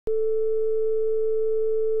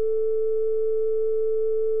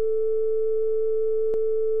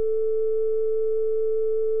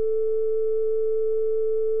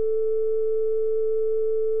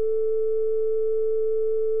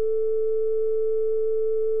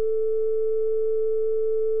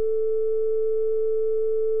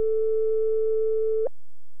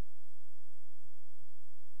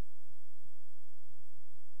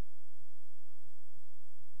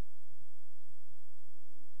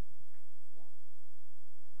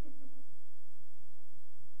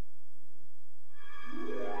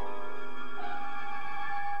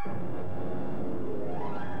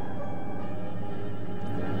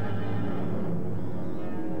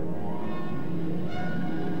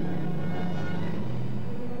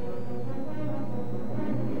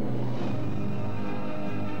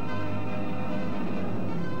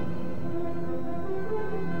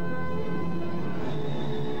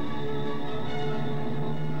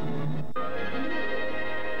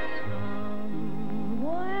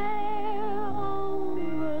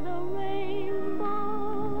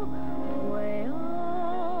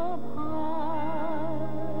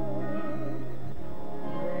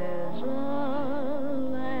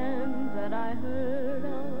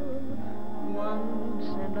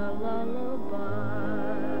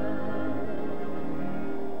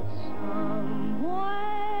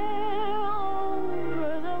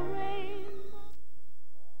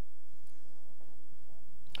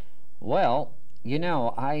Well, you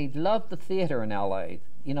know, I love the theater in LA.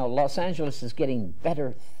 You know, Los Angeles is getting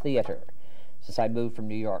better theater since I moved from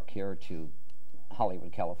New York here to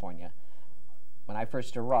Hollywood, California. When I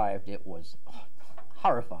first arrived, it was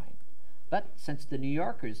horrifying. But since the New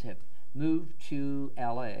Yorkers have moved to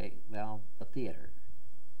LA, well, the theater.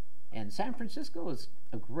 And San Francisco is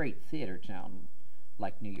a great theater town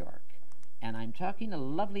like New York. And I'm talking to a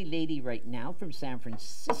lovely lady right now from San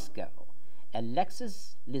Francisco,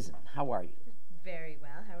 Alexis Lezin. How are you? Very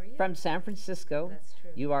well. How are you? From San Francisco. That's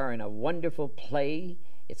true. You are in a wonderful play.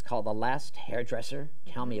 It's called The Last Hairdresser.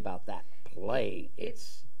 Tell me about that play.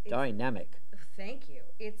 It's dynamic. Thank you.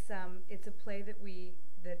 It's a play that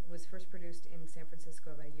was first produced in San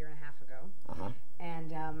Francisco about a year and a half ago.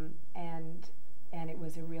 And it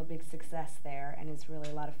was a real big success there, and it's really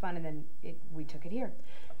a lot of fun. And then we took it here.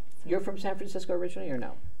 So You're from San Francisco originally, or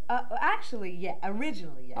no? Actually, yeah.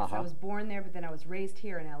 Originally, yes. I was born there, but then I was raised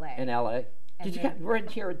here in LA. In LA. We're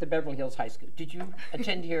here at the Beverly Hills High School. Did you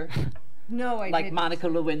attend here? No, I didn't. Like Monica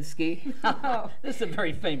Lewinsky? No. This is a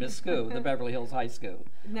very famous school, the Beverly Hills High School.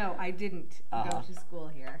 No, I didn't go to school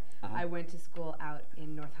here. I went to school out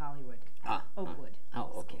in North Hollywood, Oakwood.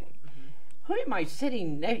 Oh, okay. Who am I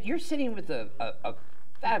sitting? You're sitting with a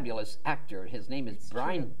fabulous actor. His name is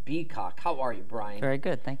Brian Beacock. How are you, Brian? Very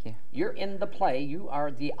good, thank you. You're in the play. You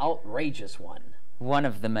are the outrageous one. One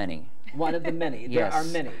of the many. One of the many. Yes. There are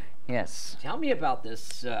many. Yes. Tell me about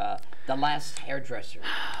this, The Last Hairdresser.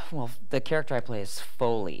 Well, the character I play is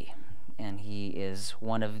Foley, and he is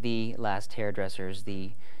one of the last hairdressers.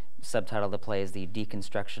 The subtitle of the play is The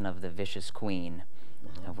Deconstruction of the Vicious Queen,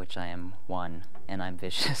 of which I am one, and I'm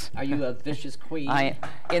vicious. Are you a vicious queen?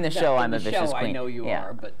 In the show, I'm a vicious queen. I know you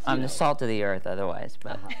are, but I'm the salt of the earth otherwise.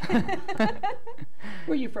 But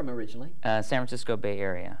Where are you from originally? San Francisco Bay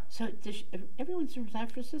Area. So everyone's from San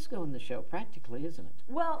Francisco in the show, practically, isn't it?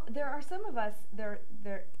 Well, there are some of us.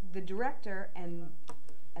 The director and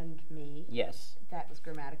me. Yes. That was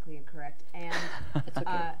grammatically incorrect. And it's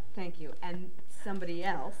okay. Thank you. And somebody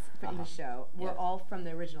else in the show were all from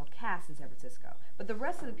the original cast in San Francisco. But the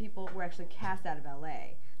rest of the people were actually cast out of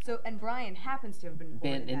LA. So, and Brian happens to have been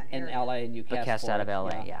born in LA, and you cast out of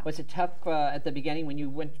LA. Yeah. Was it tough at the beginning when you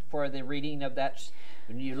went for the reading of that?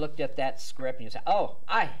 When you looked at that script and you said, "Oh,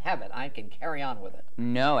 I have it. I can carry on with it."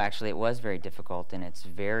 No, actually, it was very difficult, and it's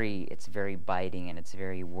very biting, and it's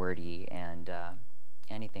very wordy, and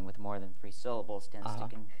anything with more than 3 syllables tends to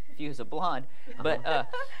confuse a blonde. But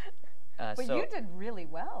but you did really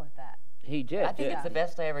well at that. He did. I think it's the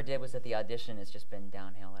best I ever did was at the audition. It's just been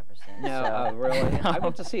downhill ever since. No, really. I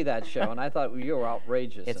went to see that show, and I thought you were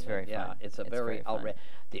outrageous. It's very fun. Yeah, it's very outrageous.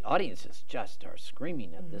 The audiences just are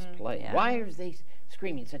screaming at this play. Yeah. Why are they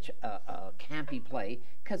screaming such a campy play?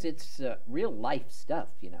 Because it's real life stuff,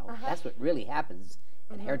 you know. That's what really happens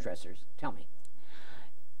in hairdressers. Tell me.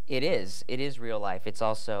 It is. It is real life. It's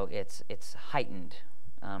also it's heightened.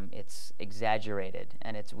 It's exaggerated,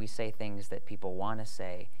 and we say things that people want to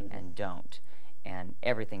say and don't, and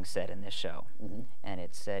everything's said in this show, and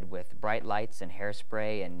it's said with bright lights and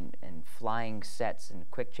hairspray and flying sets and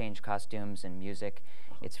quick change costumes and music.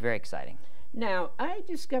 It's very exciting. Now, I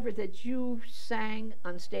discovered that you sang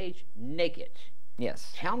on stage naked.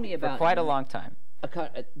 Yes. Tell me about for quite a long time.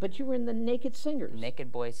 But you were in the Naked Singers.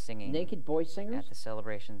 Naked Boys Singing. Naked Boys Singers? At the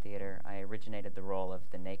Celebration Theater. I originated the role of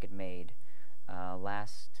the Naked Maid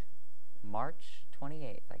last March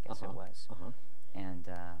 28th, I guess it was. And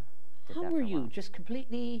did how that were for a you? while. Just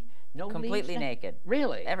completely Completely naked.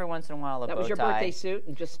 Really? Every once in a while, a bow tie. That was your birthday suit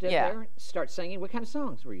and just stood there, start singing? What kind of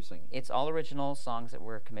songs were you singing? It's all original songs that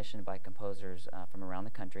were commissioned by composers from around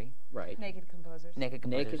the country. Right. Naked composers. Naked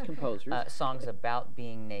composers. Naked composers. Songs about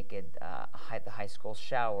being naked, the high school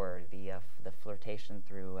shower, the flirtation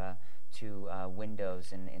through two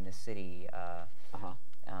windows in the city.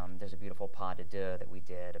 There's a beautiful pas de deux that we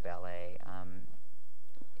did, a ballet.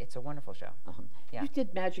 It's a wonderful show. Yeah. You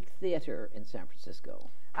did Magic Theater in San Francisco.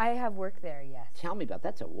 I have worked there, yes. Tell me about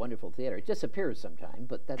that. That's a wonderful theater. It disappears sometime,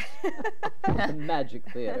 but that's the Magic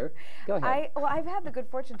Theater. Go ahead. I've had the good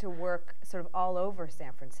fortune to work sort of all over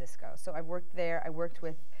San Francisco. So I worked there. I worked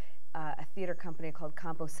with a theater company called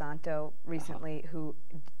Campo Santo recently, who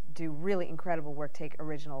do really incredible work, take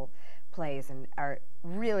original plays, and are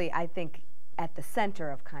really, I think, at the center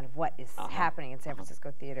of kind of what is happening in San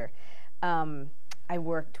Francisco theater. I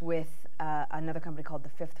worked with another company called The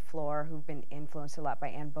Fifth Floor, who've been influenced a lot by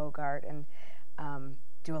Anne Bogart, and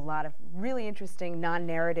do a lot of really interesting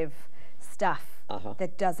non-narrative stuff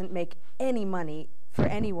that doesn't make any money for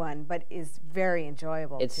anyone, but is very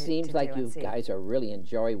enjoyable. It seems like you guys are really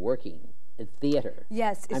enjoy working in theater.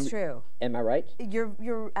 Yes, it's true. Am I right?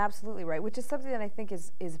 You're absolutely right, which is something that I think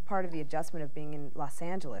is part of the adjustment of being in Los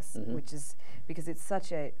Angeles, which is because it's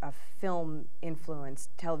such a film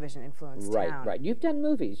influenced, television influenced town. Right. You've done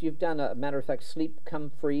movies. You've done, a matter of fact, Sleep Come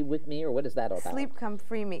Free with Me, or what is that all about? Sleep Come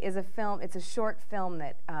Free Me is a film. It's a short film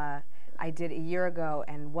that I did a year ago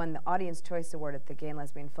and won the Audience Choice Award at the Gay and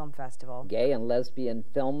Lesbian Film Festival. Gay and Lesbian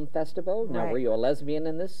Film Festival? Now, were you a lesbian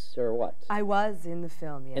in this, or what? I was in the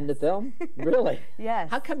film, yes. In the film? Really?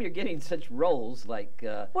 Yes. How come you're getting such roles like...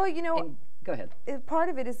 well, you know... Go ahead. Part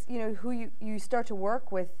of it is, you know, who you start to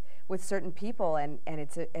work with certain people, and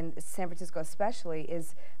San Francisco especially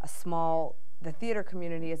is a small... The theater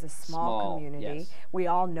community is a small community. Yes. We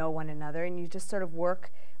all know one another, and you just sort of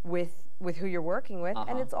work with who you're working with,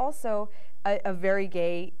 and it's also a very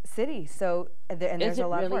gay city. So there's a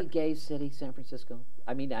lot of work. Is it really gay city, San Francisco?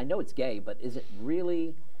 I mean, I know it's gay, but is it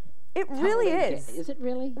really? It really is. Is it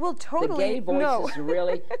really? Well, totally. The gay voice is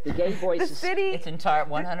really the gay voice. The city. It's entire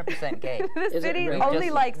 100% gay. The city really?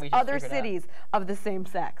 only likes other cities of the same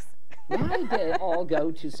sex. Why did they all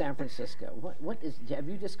go to San Francisco? Have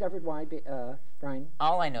you discovered why, Brian?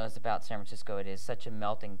 All I know is about San Francisco. It is such a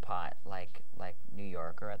melting pot, like New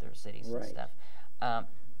York or other cities and stuff.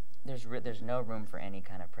 There's no room for any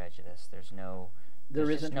kind of prejudice. There's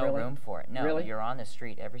just no room for it. No, you're on the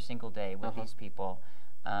street every single day with these people.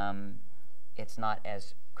 It's not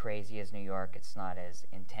as crazy as New York. It's not as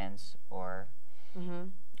intense or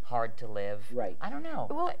hard to live. Right. I don't know.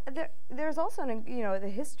 Well, there's also the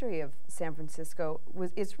history of San Francisco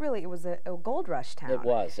was it was a gold rush town. It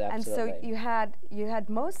was, absolutely. And so you had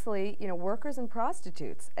mostly workers and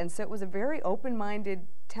prostitutes, and so it was a very open-minded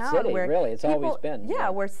town. City, where really, it's always been. Yeah,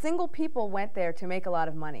 where single people went there to make a lot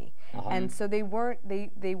of money, and so they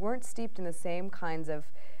weren't steeped in the same kinds of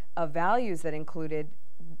values that included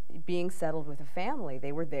being settled with a family.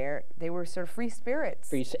 They were there. They were sort of free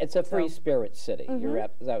spirits. It's a free spirit city. Is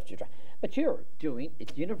that what you're trying? But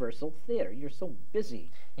it's Universal Theater. You're so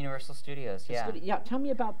busy. Universal Studios, yeah. Yeah, tell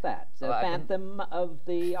me about that. Phantom of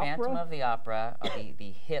the Opera? Phantom of the Opera,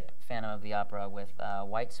 the hip Phantom of the Opera with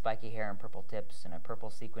white spiky hair and purple tips and a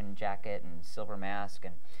purple sequin jacket and silver mask.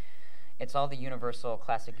 And it's all the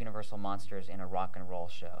classic Universal monsters in a rock and roll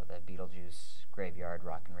show, the Beetlejuice Graveyard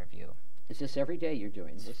Rock and Review. Is this every day you're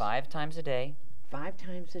doing this? 5 times a day. 5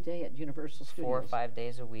 times a day at Universal Studios? 4 or 5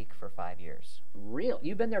 days a week for 5 years. Really?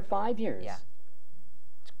 You've been there 5 years? Yeah.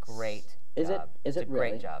 It's a great job. Is it a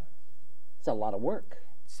really? Great job. It's a lot of work.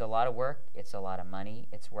 It's a lot of work. It's a lot of money.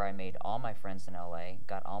 It's where I made all my friends in LA,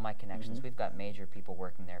 got all my connections. We've got major people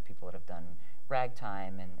working there, people that have done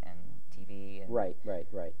ragtime and TV. And right.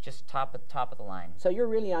 Just top of the line. So you're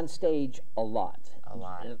really on stage a lot.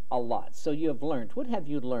 A lot. So you have learned. What have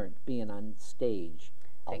you learned being on stage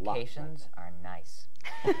a lot? Vacations are nice.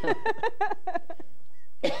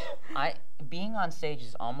 Being on stage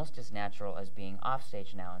is almost as natural as being off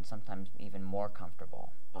stage now, and sometimes even more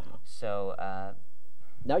comfortable. So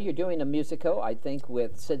now you're doing a musical, I think,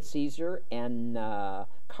 with Sid Caesar and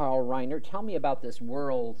Carl Reiner. Tell me about this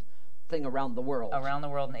thing Around the World. Around the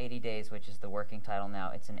World in 80 Days, which is the working title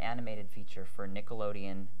now. It's an animated feature for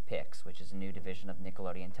Nickelodeon Pix, which is a new division of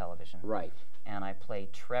Nickelodeon Television. Right. And I play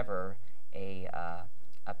Trevor, a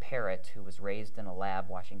a parrot who was raised in a lab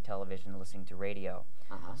watching television, listening to radio.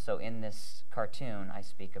 So in this cartoon, I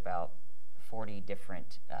speak about 40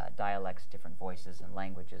 different dialects, different voices and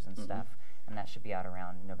languages and stuff, and that should be out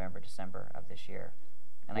around November, December of this year.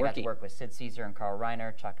 And I got to work with Sid Caesar and Carl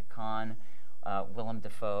Reiner, Chaka Khan, Willem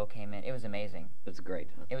Dafoe came in. It was amazing. It was great,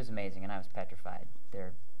 huh? It was amazing, and I was petrified.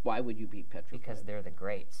 Why would you be petrified? Because they're the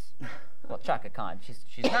greats. Well, Chaka Khan, she's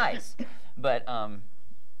nice, but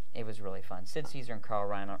it was really fun. Sid Caesar and Carl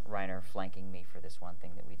Reiner flanking me for this one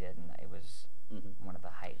thing that we did, and it was one of the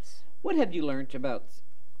heights. What have you learned about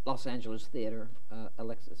Los Angeles theater,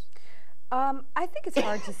 Alexis? I think it's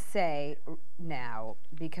hard to say now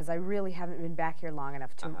because I really haven't been back here long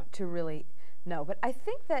enough to really know. But I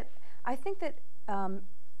think that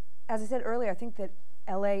as I said earlier, I think that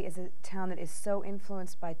LA is a town that is so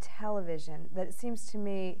influenced by television that it seems to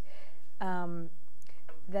me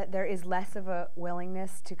that there is less of a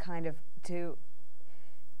willingness to kind of to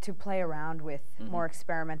play around with more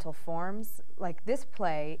experimental forms. Like this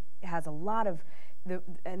play has a lot of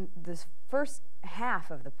and this first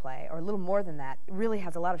half of the play, or a little more than that, really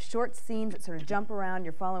has a lot of short scenes that sort of jump around.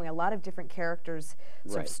 You're following a lot of different characters'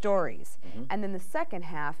 sort of stories. And then the second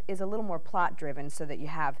half is a little more plot-driven, so that you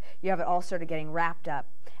have it all sort of getting wrapped up.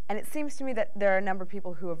 And it seems to me that there are a number of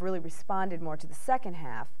people who have really responded more to the second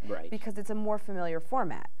half because it's a more familiar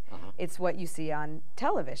format. It's what you see on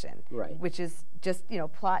television, which is just, you know,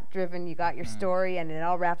 plot-driven. You got your story, and it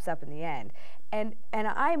all wraps up in the end. And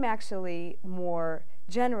I'm actually more,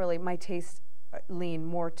 generally, my tastes lean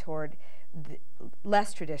more toward the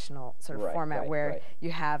less traditional sort of format where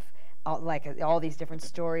you have all these different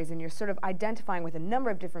stories, and you're sort of identifying with a number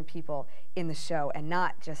of different people in the show, and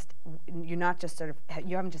you're not just sort of,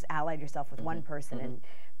 you haven't just allied yourself with one person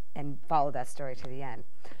and followed that story to the end.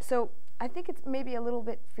 So I think it's maybe a little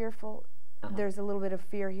bit fearful. There's a little bit of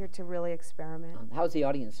fear here to really experiment. How's the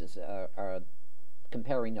audiences,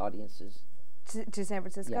 comparing audiences? To San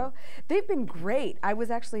Francisco? They've been great. I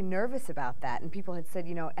was actually nervous about that, and people had said,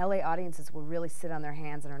 you know, LA audiences will really sit on their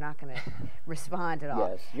hands and are not going to respond at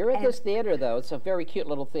all. Yes. You're at this theater, though. It's a very cute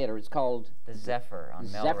little theater. It's called the Zephyr on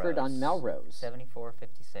Melrose. Zephyr on Melrose.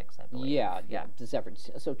 7456, I believe. Yeah, the Zephyr.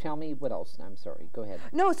 So tell me what else. I'm sorry. Go ahead.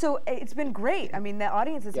 No, so it's been great. I mean, the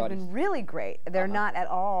audiences have been really great. They're not at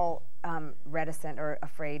all reticent or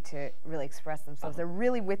afraid to really express themselves. They're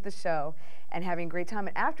really with the show and having a great time.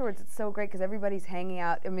 And afterwards, it's so great because everybody's hanging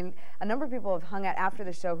out. I mean, a number of people have hung out after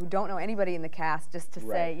the show who don't know anybody in the cast, just to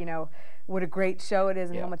say, you know, what a great show it is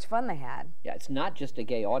and how much fun they had. Yeah, it's not just a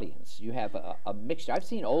gay audience. You have a mixture. I've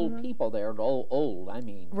seen old people there, old, I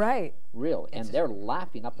mean. Right. Real, and they're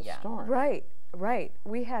laughing up a storm. Right.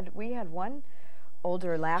 We had one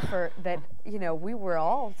older laugher that, you know, we were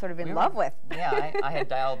all sort of in love with. Yeah, I had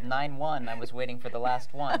dialed 9-1. I was waiting for the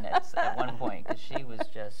last one at one point, because she was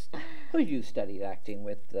just... Who you studied acting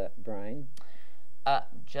with, Brian?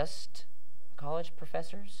 Just college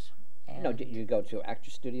professors. No, did you go to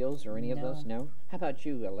actor studios or any of those? No? How about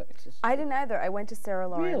you, Alexis? I didn't either. I went to Sarah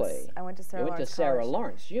Lawrence. Really? I went to Sarah Lawrence. You went to Sarah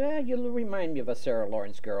Lawrence. Yeah, you remind me of a Sarah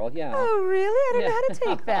Lawrence girl, yeah. Oh, really? I don't know how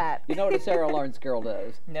to take that. You know what a Sarah Lawrence girl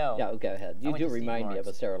does? No. Yeah, go ahead. You do remind me of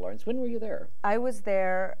a Sarah Lawrence. When were you there? I was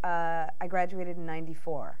there, I graduated in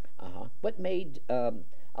 '94. What made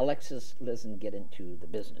Alexis Lezin get into the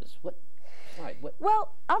business?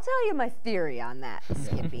 Well, I'll tell you my theory on that,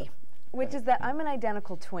 Skippy, which is that I'm an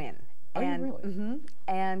identical twin. Are you really?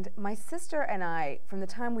 And my sister and I, from the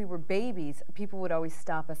time we were babies, people would always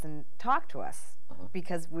stop us and talk to us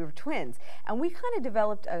because we were twins. And we kind of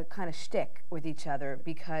developed a kind of shtick with each other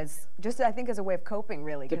because, just I think as a way of coping,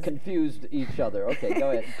 really. To confuse each other. Okay,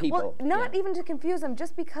 go ahead. People. Well, not even to confuse them,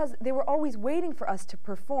 just because they were always waiting for us to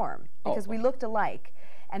perform because we looked alike.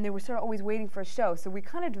 And they were sort of always waiting for a show. So we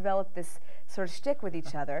kind of developed this sort of shtick with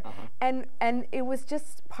each other. And it was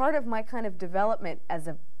just part of my kind of development as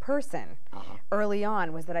a person early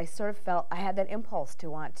on, was that I sort of felt I had that impulse to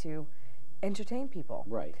want to entertain people.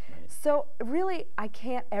 Right. So really, I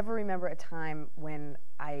can't ever remember a time when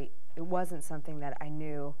it wasn't something that I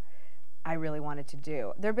knew I really wanted to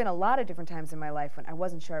do. There have been a lot of different times in my life when I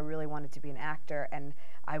wasn't sure I really wanted to be an actor, and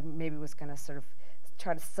I maybe was going to sort of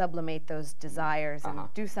try to sublimate those desires and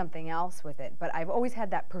do something else with it. But I've always had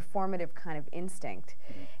that performative kind of instinct,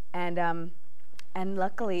 and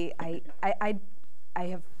luckily I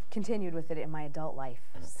have continued with it in my adult life.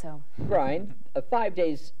 So Brian, 5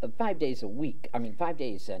 days a week. I mean, 5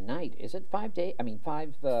 days a night. Is it 5 days? I mean,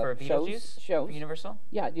 five for shows. For Universal?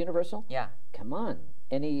 Yeah, Universal. Yeah. Come on.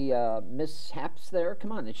 Any mishaps there?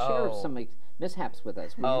 Come on, and share some mishaps with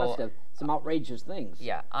us. We must have some outrageous things.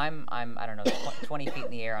 Yeah, I don't know, 20 feet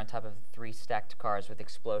in the air on top of 3 stacked cars with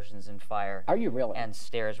explosions and fire. Are you really? And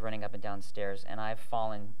stairs running up and down stairs. And I've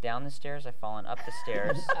fallen down the stairs. I've fallen up the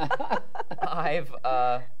stairs. I've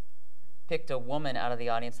picked a woman out of the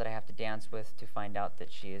audience that I have to dance with to find out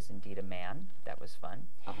that she is indeed a man. That was fun.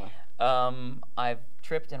 I've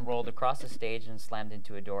tripped and rolled across the stage and slammed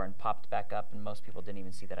into a door and popped back up, and most people didn't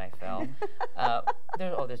even see that I fell.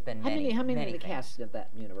 There's been many. How many in the things. cast of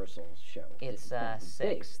that Universal show? It's 6.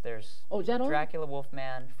 Big. There's is that all? Dracula,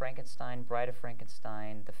 Wolfman, Frankenstein, Bride of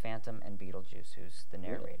Frankenstein, The Phantom, and Beetlejuice, who's the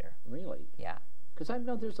narrator. Really? Yeah. Because I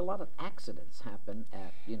know there's a lot of accidents happen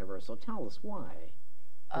at Universal. Tell us why.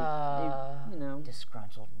 You know,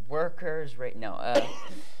 disgruntled workers, right? No,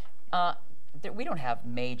 we don't have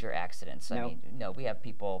major accidents. I mean, no, we have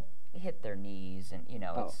people hit their knees, and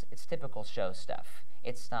it's typical show stuff.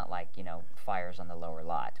 It's not like fires on the lower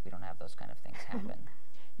lot. We don't have those kind of things happen.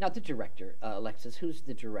 Now, the director, Alexis, who's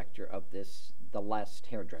the director of this? The Last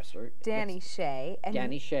Hairdresser. Danny Scheie.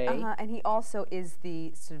 Danny Scheie. And he also is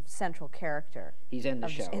the sort of central character. He's in the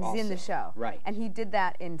show. He's in the show. Right. And he did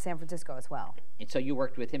that in San Francisco as well. And so you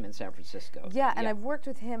worked with him in San Francisco. Yeah, and I've worked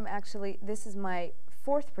with him, actually. This is my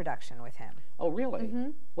 4th production with him. Oh,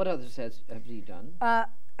 really? What others have you done?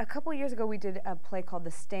 A couple years ago, we did a play called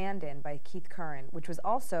The Stand-In by Keith Curran, which was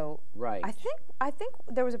also... Right. I think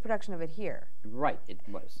there was a production of it here. Right, it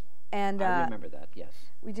was. And I remember that, yes.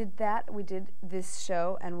 We did that. We did this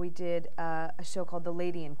show, and we did a show called The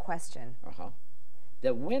Lady in Question.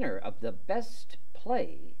 The winner of the Best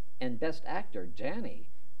Play and Best Actor, Danny,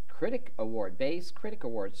 Critic Award, Bay's Critic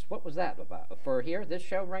Awards. What was that about? For here, this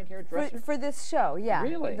show right here, Dresser? For this show, yeah.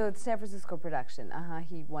 Really? The San Francisco production.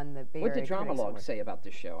 He won the Bay Area. What did the Critics Dramalog Award. say about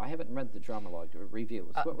this show? I haven't read the Dramalog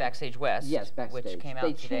reviews. Backstage West. Yes, Backstage. Which came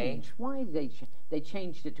out today. Why did they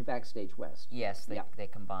changed it to Backstage West? Yes, they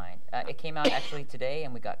combined. It came out actually today,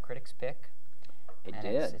 and we got critics' pick. It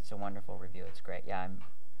did. It's a wonderful review. It's great. Yeah,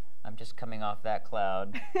 I'm just coming off that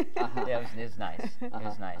cloud. Yeah, it was nice. It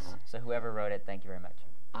was nice. So whoever wrote it, thank you very much.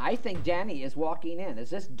 I think Danny is walking in. Is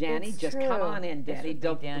this Danny? It's just true. come on in, Danny.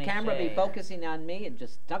 Don't Danny the camera Scheie. be focusing on me and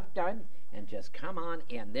just duck down and just come on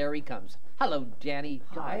in. There he comes. Hello, Danny.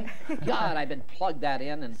 Hi. God, I've been plugged that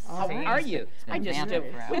in. And how are you? It's been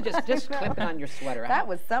We just clipping on your sweater. That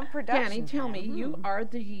was some production. Danny, tell me, you are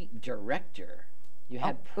the director. You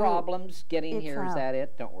had problems getting here. Is that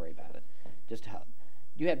it? Don't worry about it. Just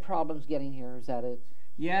you had problems getting here. Is that it?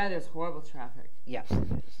 Yeah, there's horrible traffic. Yes,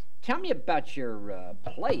 it is. Tell me about your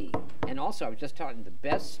play, and also I was just talking the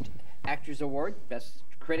Best Actors Award, Best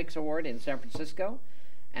Critics Award in San Francisco,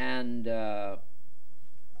 and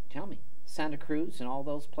tell me, Santa Cruz and all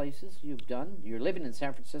those places you've done. You're living in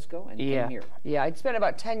San Francisco and came here. Yeah, I'd spent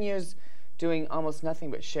about 10 years doing almost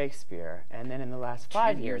nothing but Shakespeare, and then in the last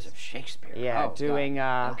 5 years of Shakespeare. Yeah, doing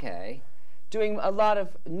doing a lot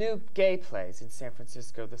of new gay plays in San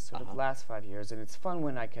Francisco this sort of last 5 years, and it's fun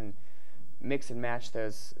when I can mix and match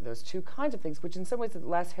those two kinds of things, which in some ways The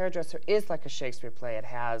Last Hairdresser is like a Shakespeare play. It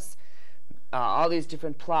has all these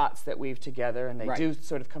different plots that weave together, and they do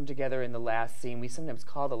sort of come together in the last scene. We sometimes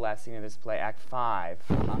call the last scene of this play Act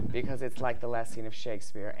 5 because it's like the last scene of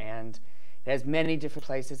Shakespeare, and it has many different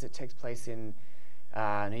places. It takes place in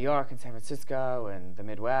New York and San Francisco and the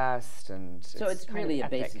Midwest, and so it's really a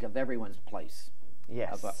epic. basic of everyone's place.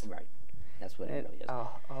 Yes. Right. That's what it really is.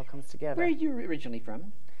 All comes together. Where are you originally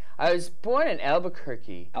from? I was born in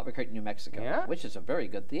Albuquerque. Albuquerque, New Mexico, which is a very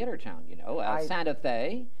good theater town, you know. Santa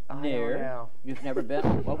Fe, near. Don't know. You've never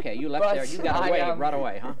been? Okay, you left there. You got away right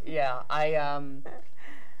away, huh? Yeah, I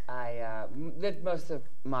lived most of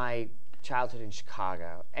my childhood in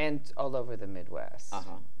Chicago and all over the Midwest.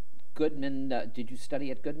 Goodman, did you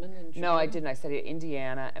study at Goodman in Chicago? No, I didn't. I studied at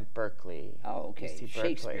Indiana and Berkeley. Oh, okay.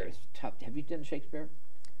 Shakespeare is tough. Have you done Shakespeare?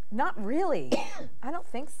 Not really. I don't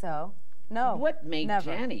think so. No. What made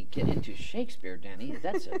Danny get into Shakespeare, Danny?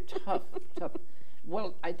 That's a tough.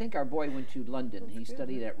 Well, I think our boy went to London. He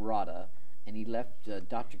studied at RADA, and he left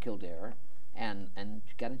Dr. Kildare and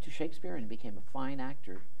got into Shakespeare and became a fine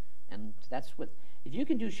actor. And that's what, if you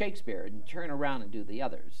can do Shakespeare and turn around and do the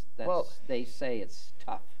others, they say it's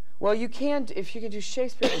tough. Well, you can't, if you can do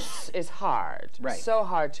Shakespeare, it's hard. Right. So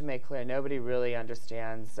hard to make clear. Nobody really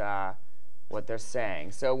understands what they're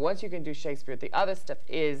saying. So once you can do Shakespeare, the other stuff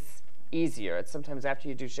is easier. It's sometimes after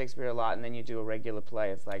you do Shakespeare a lot and then you do a regular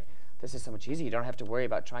play, it's like, this is so much easier. You don't have to worry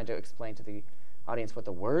about trying to explain to the audience what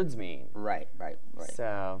the words mean. Right.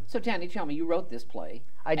 So Danny, tell me, you wrote this play.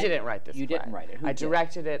 I didn't write this play. You didn't write it. Who I did?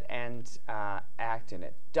 directed it and acted in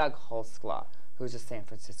it. Doug Holsclaw, who's a San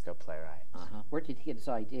Francisco playwright. Where did he get his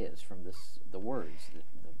ideas from? The words.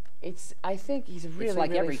 I think he's a really, it's like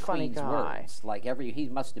really every funny Queen's guy. words. Like he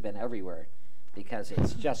must have been everywhere, because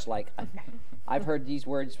it's just like I've heard these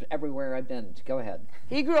words everywhere I've been. Go ahead.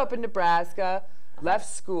 He grew up in Nebraska. Left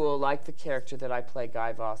school, like the character that I play,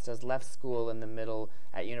 Guy Voss does, left school in the middle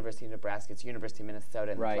at University of Nebraska. It's University of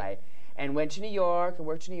Minnesota in the play. And went to New York and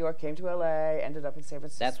worked in New York, came to LA, ended up in San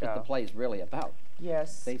Francisco. That's what the play is really about.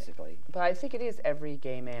 Yes. Basically. But I think it is every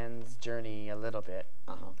gay man's journey a little bit.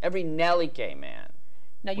 Every Nelly gay man.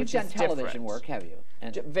 Now, you've done television work, have you?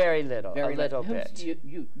 And very little, a little bit.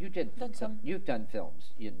 You did some. You've done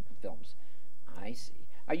films. Films. I see.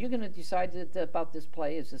 Are you going to decide about this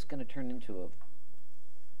play? Is this going to turn into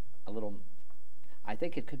a little? I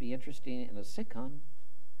think it could be interesting in a sitcom.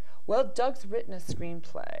 Well, Doug's written a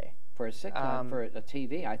screenplay. For a sitcom, for a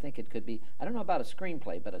TV, I think it could be. I don't know about a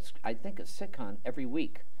screenplay, but I think a sitcom every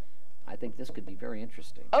week. I think this could be very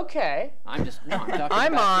interesting. Okay. I'm talking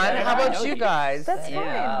I'm about on. How about you guys? That's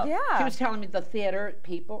fine. Yeah. She was telling me the theater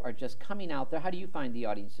people are just coming out there. How do you find the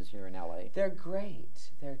audiences here in LA? They're great.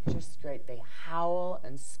 They're just great. They howl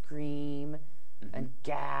and scream and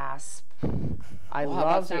gasp. I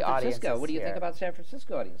love the audiences here. What do you think here. about San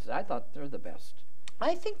Francisco audiences? I thought they're the best.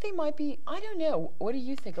 I think they might be, I don't know. What do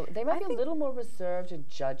you think? They might be a little more reserved and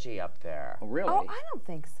judgy up there. Oh, really? Oh, I don't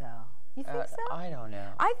think so. You think so? I don't know.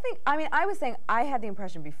 I was saying, I had the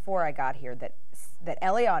impression before I got here that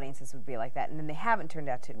LA audiences would be like that, and then they haven't turned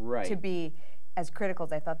out to be as critical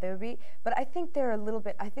as I thought they would be. But I think they're a little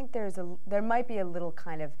bit, there might be a little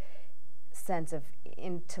kind of sense of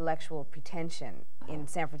intellectual pretension in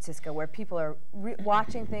San Francisco, where people are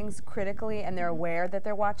watching things critically and they're aware that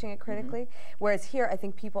they're watching it critically. Whereas here, I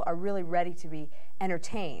think people are really ready to be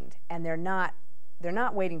entertained, and they're not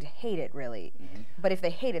waiting to hate it, really. But if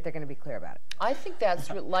they hate it, they're going to be clear about it. I think that's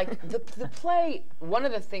like the play. One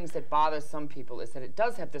of the things that bothers some people is that it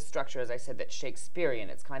does have this structure, as I said, that's Shakespearean.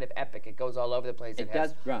 It's kind of epic. It goes all over the place. It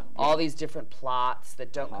has all these different plots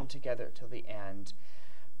that don't come together till the end.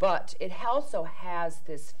 But it also has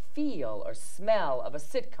this feel or smell of a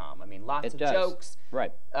sitcom. I mean, lots of jokes,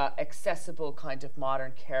 accessible kind of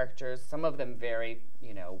modern characters. Some of them very,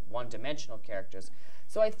 one-dimensional characters.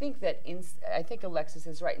 So I think that I think Alexis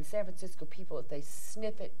is right. In San Francisco, people, if they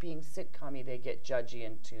sniff it being sitcom-y, they get judgy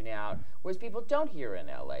and tune out. Whereas people don't here in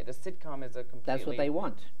LA. The sitcom is a completely that's what they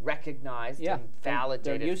want. Recognized and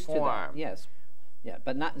validated they're used form. To that. Yes,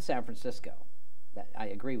 but not in San Francisco. I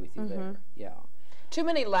agree with you there. Yeah. Too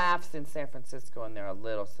many laughs in San Francisco, and they're a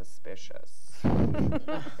little suspicious.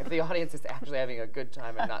 If the audience is actually having a good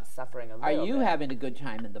time and not suffering a little Are you having a good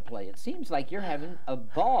time in the play? It seems like you're having a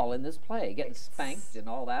ball in this play, getting spanked and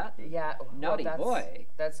all that. Yeah. Naughty boy.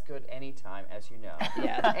 That's good anytime, as you know.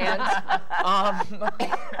 Yeah. And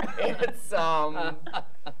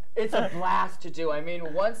it's a blast to do. I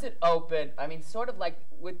mean, once it opened, sort of like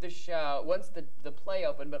with the show, once the play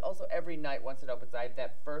opened, but also every night once it opens, I have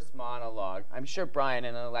that first monologue. I'm sure Brian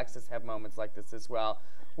and Alexis have moments like this as well,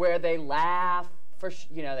 where they laugh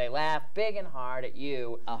they laugh big and hard at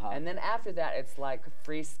you, and then after that, it's like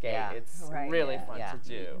free skate. Yeah. It's really fun to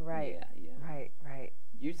do. Right. Yeah. Right.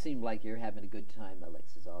 You seem like you're having a good time,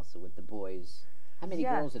 Alexis, also with the boys. How many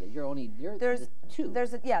girls are there? There's two.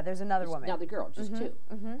 There's another woman. Now the girl, just two,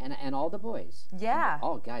 and all the boys. Yeah. And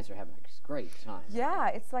all guys are having a great time. Yeah,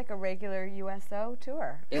 it's like a regular USO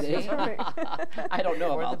tour. It is. I don't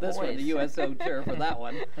know about this one, the USO tour for that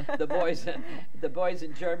one. The boys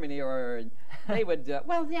in Germany, they would.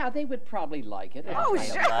 They would probably like it. Oh,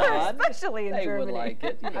 sure, especially in Germany. They would like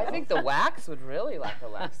it. I think the Wax would really like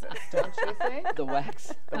Alexis, don't you think? The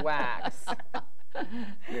Wax. The Wax.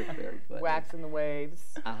 You're very funny. Wax in the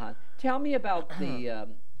Waves. Tell me about the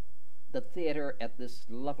theater at this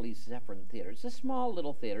lovely Zephyrin Theater. It's a small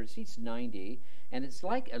little theater. It seats 90, and it's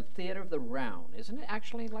like a theater of the round, isn't it?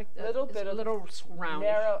 Actually, like a little round,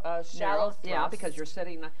 narrow, shallow. Yeah, because you're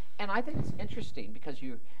sitting, and I think it's interesting because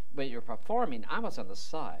when you're performing, I was on the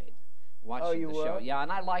side watching the show. Yeah,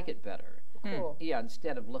 and I like it better. Cool. Yeah,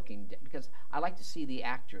 instead of looking, because I like to see the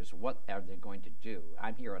actors, what are they going to do.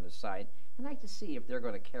 I'm here on the side, and I like to see if they're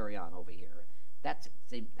going to carry on over here. That's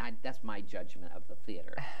my judgment of the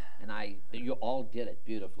theater, and you all did it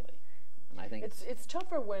beautifully, and I think it's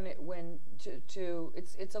tougher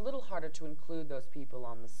it's a little harder to include those people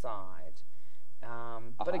on the side.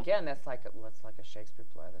 But again, that's like a Shakespeare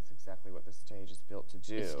play. That's exactly what the stage is built to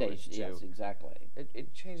do. It's staged, yes, exactly.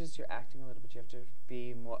 It changes your acting a little bit. You have to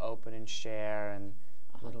be more open and share and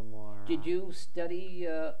a little more. Did you study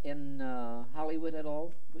in Hollywood at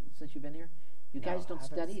all since you've been here? You guys don't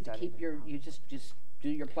study to keep your. You just do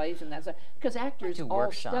your plays and that's because actors do all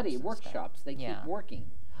workshops study and stuff. workshops. They Yeah. keep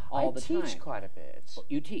working all the time. I teach quite a bit.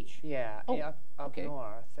 You teach? Yeah, Oh, up okay.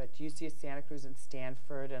 north at UC Santa Cruz and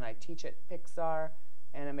Stanford, and I teach at Pixar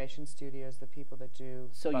Animation Studios, the people that do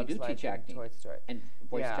So you Bugs do Life teach and acting Toy Story. and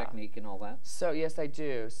voice Yeah. technique and all that? So yes, I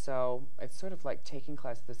do. So it's sort of like taking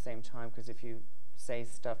class at the same time, because if you say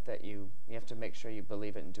stuff that you have to make sure you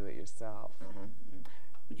believe it and do it yourself.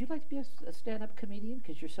 Would you like to be a stand-up comedian?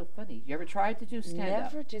 Because you're so funny. You ever tried to do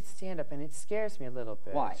stand-up? Never did stand up, and it scares me a little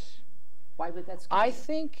bit. Why? Why would that scare I you?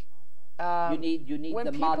 think You need when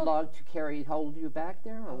the people- monologue to hold you back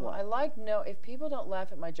there, or what? I like if people don't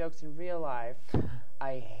laugh at my jokes in real life,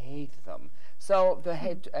 I hate them. So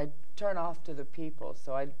I turn off to the people.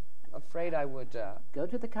 So I'm afraid I would. Go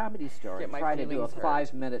to the Comedy Store Get and my try to do a feelings hurt.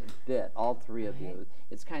 5-minute bit, all three of you.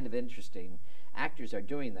 It's kind of interesting. Actors are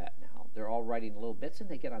doing that now. They're all writing little bits, and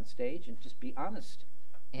they get on stage and just be honest.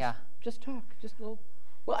 Yeah. Just talk, just a little.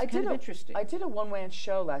 Well, it's kind of interesting. I did a one-man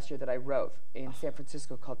show last year that I wrote in San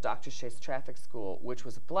Francisco called Dr. Scheie's Traffic School, which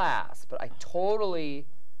was a blast. But I totally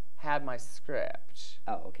had my script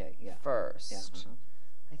Oh, okay, yeah. first. Yeah, uh-huh.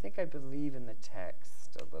 I think I believe in the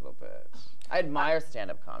text a little bit. I admire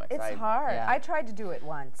stand-up comics. It's hard. Yeah. I tried to do it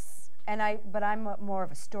once, but I'm more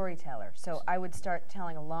of a storyteller. So I would start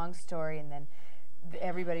telling a long story, and then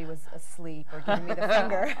everybody was asleep or giving me the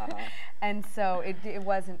finger, and so it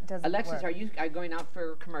doesn't Alexis, work. are you going out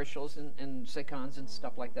for commercials and sitcoms and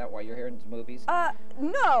stuff like that while you're here in the movies?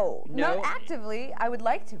 No, No? not actively. I would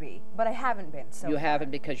like to be, but I haven't been. So You far.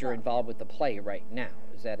 haven't because you're involved with the play right now.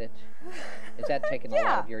 Is that it? Is that taking a lot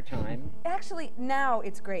Yeah. of your time? Actually, now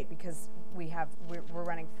it's great because we're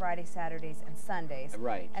running Friday, Saturdays, and Sundays.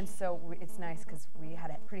 Right. And so it's nice because we had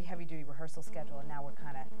a pretty heavy-duty rehearsal schedule, and now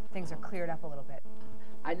things are cleared up a little bit.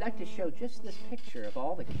 I'd like to show just this picture of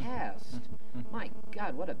all the cast. My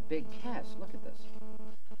God, what a big cast. Look at this.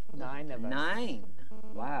 9 of us. 9.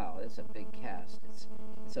 Wow, that's a big cast.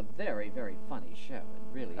 It's a very, very funny show.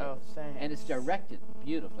 It really Oh, is. thanks. And it's directed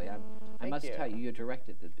beautifully. I Thank must you. tell you, you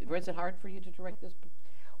directed this. Was it hard for you to direct this?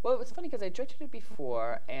 Well, it was funny because I directed it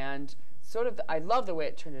before, and I love the way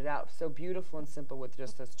it turned it out. So beautiful and simple with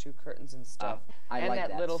just those 2 curtains and stuff. I and like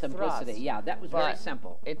that little simplicity. thrust. Yeah, that was very But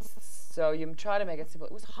simple. So you try to make it simple.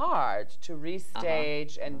 It was hard to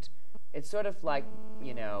restage, and it's sort of like,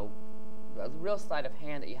 a real sleight of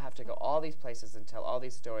hand that you have to go all these places and tell all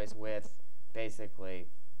these stories with basically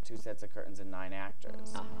 2 sets of curtains and 9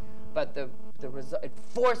 actors. But the result, it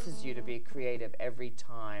forces you to be creative every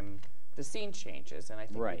time the scene changes, and I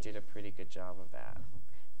think Right. we did a pretty good job of that.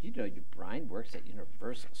 You know, Brian works at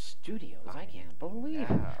Universal Studios. I can't believe it.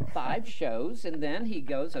 know. 5 shows, and then he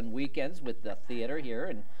goes on weekends with the theater here,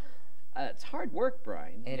 and it's hard work,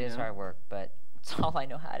 Brian. It is hard work, but it's all I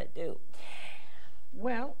know how to do.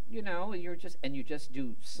 Well, you just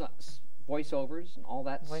do voiceovers and all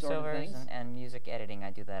that sort of Voiceovers things. and music editing,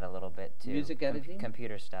 I do that a little bit too. Music editing?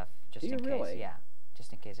 Computer stuff, just Do you in case. really? Yeah,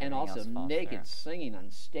 just in case And everything also else falls naked through. singing on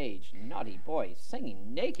stage. Naughty boy,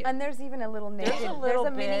 singing naked. And there's even a little naked. a little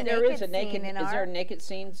there's a mini bit. there naked is a naked. scene in Is there our. naked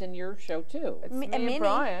scenes in your show too? It's Me- me a and mini.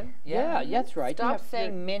 Brian. Yeah, that's right. You Stop have-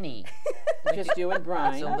 saying mini. just you and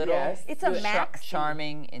Brian. It's a little Yes. It's a max scene.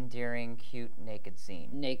 charming, endearing, cute, naked scene.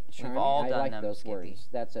 Charming. all I done like them, those Skippy. words.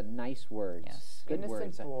 That's a nice words. Yes. Good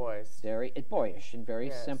Innocent words. boys. Very boyish and very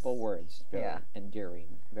Yes. simple words. Very Yeah.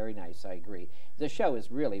 endearing. Very nice. I agree. The show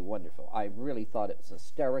is really wonderful. I really thought it was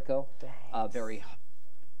hysterical. Thanks. Very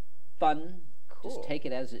fun. Cool. Just take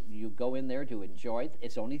it as you go in there to enjoy it.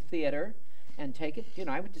 It's only theater. And take it,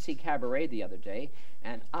 I went to see Cabaret the other day,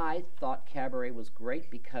 and I thought Cabaret was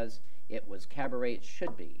great because it was Cabaret it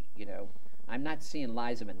should be, I'm not seeing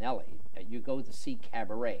Liza Minnelli. You go to see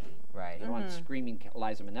Cabaret. Right. You don't want screaming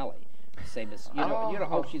Liza Minnelli. Same as,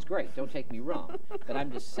 she's great. Don't take me wrong. But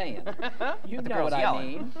I'm just saying. You know girl's what yelling.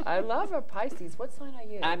 I mean. I love her. Pisces. What sign are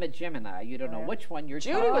you? I'm a Gemini. You don't know which one you're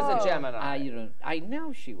Judy talking was a about. Gemini. You don't. I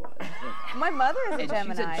know she was. My mother is a And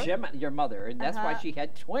Gemini. she's a Gemini, your mother, and that's why she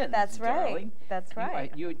had twins. That's right. darling. That's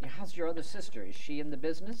right. How's your other sister? Is she in the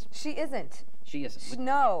business? She isn't. She isn't.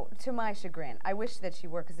 No, to my chagrin. I wish that she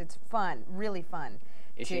were because it's fun, really fun.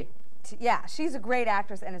 Is she? Yeah, she's a great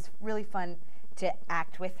actress, and it's really fun to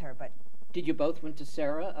act with her. But Did you both went to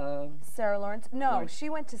Sarah? Sarah Lawrence? No, Lawrence. she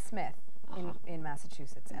went to Smith in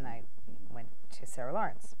Massachusetts, and I went to Sarah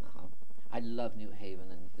Lawrence. I love New Haven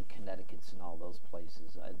and the Connecticut's and all those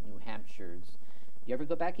places. New Hampshire's. You ever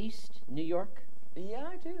go back east? New York? Yeah,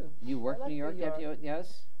 I do. You worked like New York? New Have you?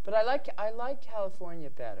 Yes. But I like California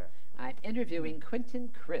better. I'm interviewing Quentin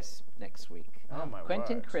Crisp next week. Oh, my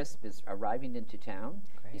Quentin word. Crisp is arriving into town.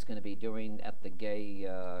 Great. He's going to be doing at the gay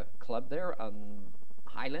club there on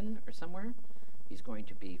Highland or somewhere. He's going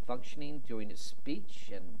to be functioning, doing his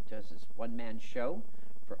speech, and does his one-man show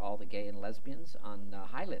for all the gay and lesbians on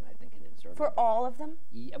Highland, I think it is. Or For all of them?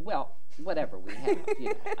 yeah, well, whatever we have. You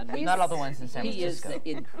know, and we- Not all the ones in San He is Francisco.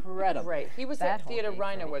 incredible. Right. He was That at whole Theater thing,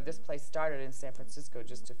 Rhino, right. where this place started in San Francisco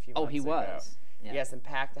just a few Oh, months he ago. was. Yeah. Yes, and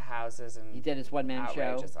packed the houses and He did his one-man show.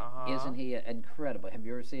 outrageous. Isn't he incredible? Have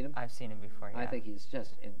you ever seen him? I've seen him before. I Yeah. think he's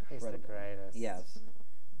just He's incredible. the greatest. Yes.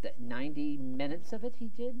 The 90 minutes of it he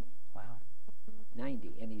did? Wow.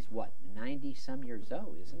 90. And he's what, 90-some years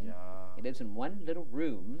old, isn't he? Yeah. He lives in one little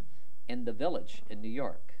room in the Village in New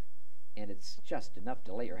York. And it's just enough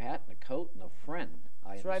to lay your hat and a coat and a friend,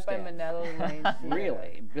 I It's right by understand. Manila Lane Theater.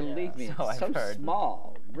 Really, believe me, So it's I've so heard.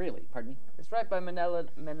 small. Really, pardon me? It's right by Manila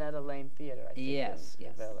Lane Theater, I think. Yes, in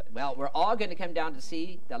yes. the Village. Well, we're all going to come down to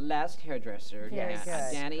see The Last Hairdresser. Very Dan-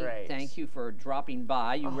 good. Danny, Great. thank you for dropping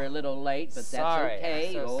by. You were a little late, but sorry. that's okay.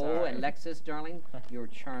 I'm so Oh, sorry. and Alexis, darling, you're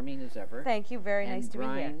charming as ever. Thank you. Very and nice to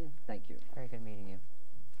Brian, be here. thank you. Very good meeting you.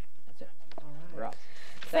 That's it. All right. We're up.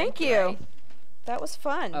 Thank you. That was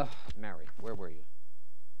fun. Oh, Mary, where were you?